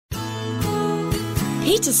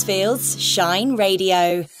Petersfield's Shine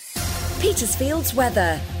Radio. Petersfield's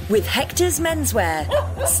weather with Hector's Menswear.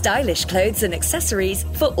 Stylish clothes and accessories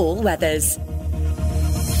for all weathers.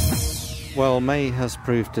 Well, May has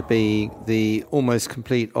proved to be the almost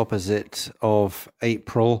complete opposite of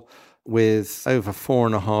April, with over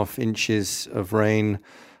 4.5 inches of rain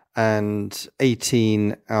and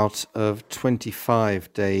 18 out of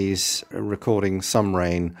 25 days recording some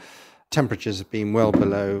rain. Temperatures have been well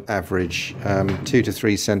below average, 2 to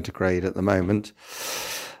 3 centigrade at the moment.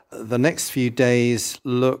 The next few days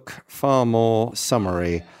look far more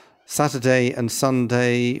summery. Saturday and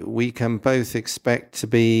Sunday, we can both expect to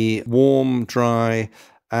be warm, dry,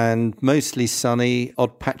 and mostly sunny,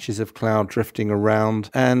 odd patches of cloud drifting around.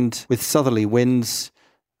 And with southerly winds,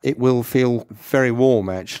 it will feel very warm,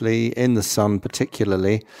 actually, in the sun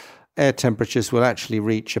particularly. Air temperatures will actually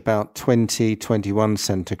reach about 20, 21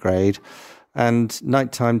 centigrade, and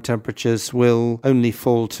nighttime temperatures will only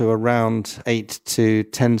fall to around 8 to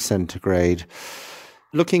 10 centigrade.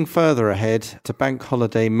 Looking further ahead to Bank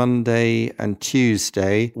Holiday Monday and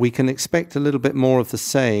Tuesday, we can expect a little bit more of the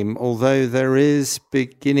same, although there is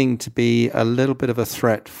beginning to be a little bit of a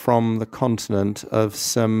threat from the continent of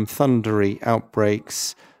some thundery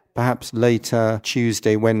outbreaks, perhaps later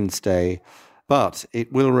Tuesday, Wednesday. But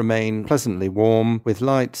it will remain pleasantly warm with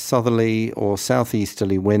light southerly or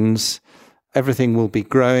southeasterly winds. Everything will be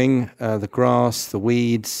growing, the grass, the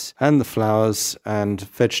weeds, and the flowers and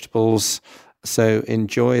vegetables. So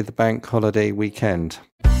enjoy the bank holiday weekend.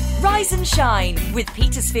 Rise and shine with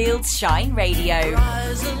Petersfield's Shine Radio.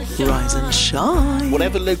 Rise and shine.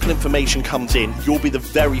 Whatever local information comes in, you'll be the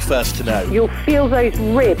very first to know. You'll feel those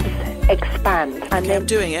ribs expand. And I'm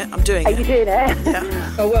doing it. I'm doing it. Are you doing it?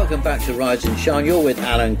 Yeah. Oh, welcome back to Rise and Shine. You're with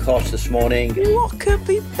Alan Coss this morning. What could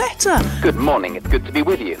be better? Good morning. It's good to be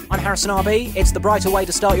with you. I'm Harrison RB. It's the brighter way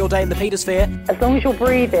to start your day in the Petersphere. As long as you're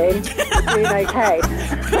breathing, you're doing okay.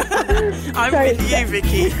 I'm with you,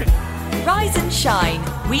 Vicky. Rise and shine,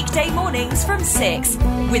 weekday mornings from 6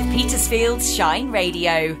 with Petersfield's Shine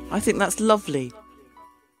Radio. I think that's lovely.